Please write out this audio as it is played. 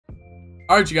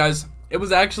Alright, you guys, it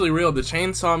was actually real. The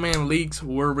Chainsaw Man leaks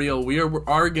were real. We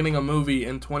are getting a movie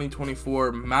in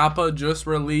 2024. Mappa just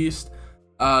released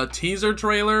a teaser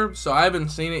trailer, so I haven't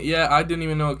seen it yet. I didn't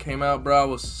even know it came out, bro. I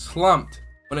was slumped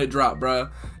when it dropped, bro.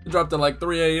 It dropped at like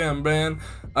 3 a.m., man.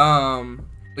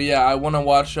 But yeah, I want to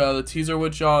watch the teaser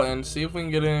with y'all and see if we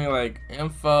can get any like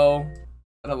info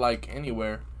out of like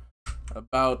anywhere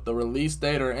about the release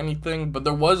date or anything. But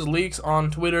there was leaks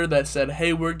on Twitter that said,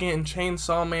 hey, we're getting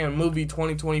Chainsaw Man movie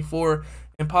 2024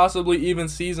 and possibly even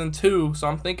season 2. So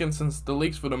I'm thinking, since the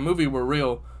leaks for the movie were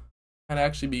real, and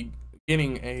actually be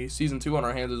getting a season 2 on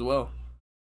our hands as well.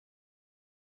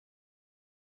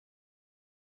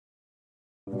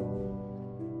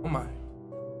 Oh my.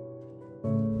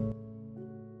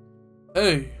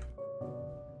 Hey.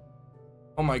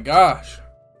 Oh my gosh.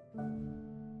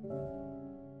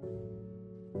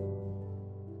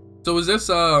 So is this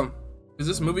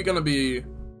movie gonna be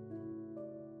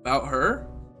about her?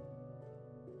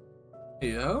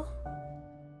 Yeah.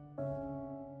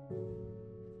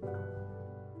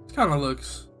 It kind of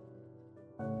looks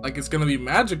like it's gonna be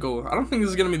magical. I don't think this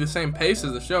is gonna be the same pace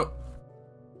as the show.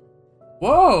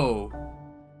 Whoa.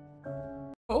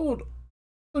 Hold.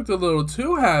 Looked a little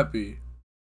too happy.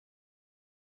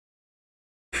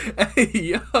 Hey,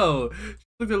 yo. She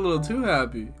looked a little too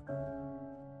happy.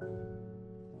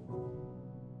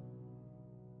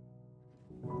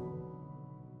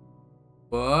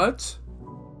 What?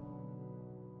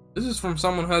 This is from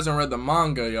someone who hasn't read the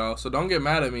manga, y'all, so don't get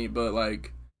mad at me, but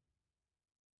like,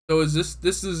 so is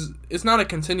it's not a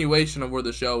continuation of where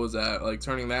the show was at, like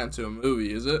turning that into a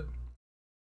movie, is it?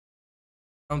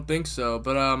 I don't think so,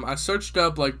 but I searched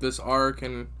up like this arc,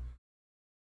 and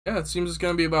yeah, it seems it's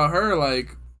gonna be about her,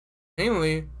 like,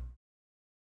 mainly,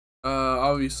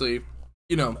 obviously,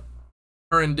 you know,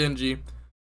 her and Denji,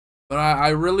 but I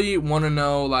really want to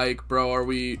know, like, bro, are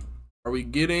we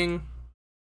getting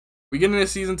a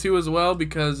season 2 as well?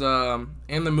 Because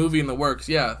and the movie in the works,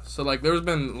 yeah. So like there's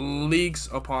been leaks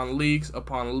upon leaks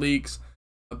upon leaks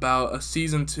about a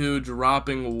season 2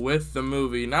 dropping with the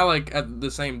movie. Not like at the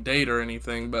same date or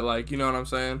anything, but like, you know what I'm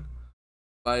saying?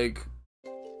 Like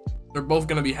they're both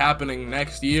gonna be happening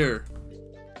next year.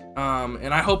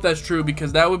 And I hope that's true,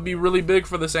 because that would be really big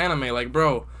for this anime. Like,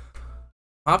 bro,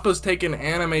 Mappa's taking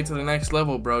anime to the next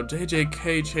level, bro.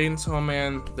 JJK, Chainsaw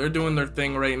Man, they're doing their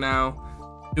thing right now.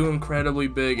 Do incredibly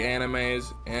big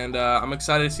animes, and I'm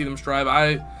excited to see them strive.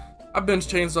 I binged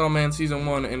Chainsaw Man season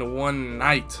 1 in one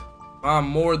night. I'm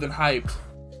more than hyped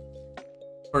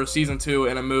for season 2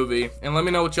 and a movie. And let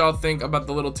me know what y'all think about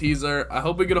the little teaser. I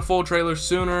hope we get a full trailer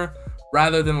sooner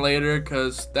rather than later,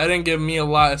 because that didn't give me a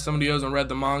lot as somebody who hasn't read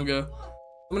the manga.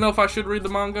 Let me know if I should read the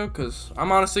manga, because I'm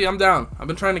down. I've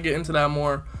been trying to get into that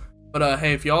more. But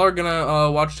hey, if y'all are gonna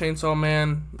watch Chainsaw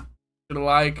Man, hit a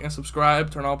like and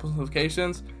subscribe, turn on post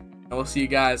notifications, and we'll see you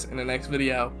guys in the next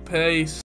video. Peace.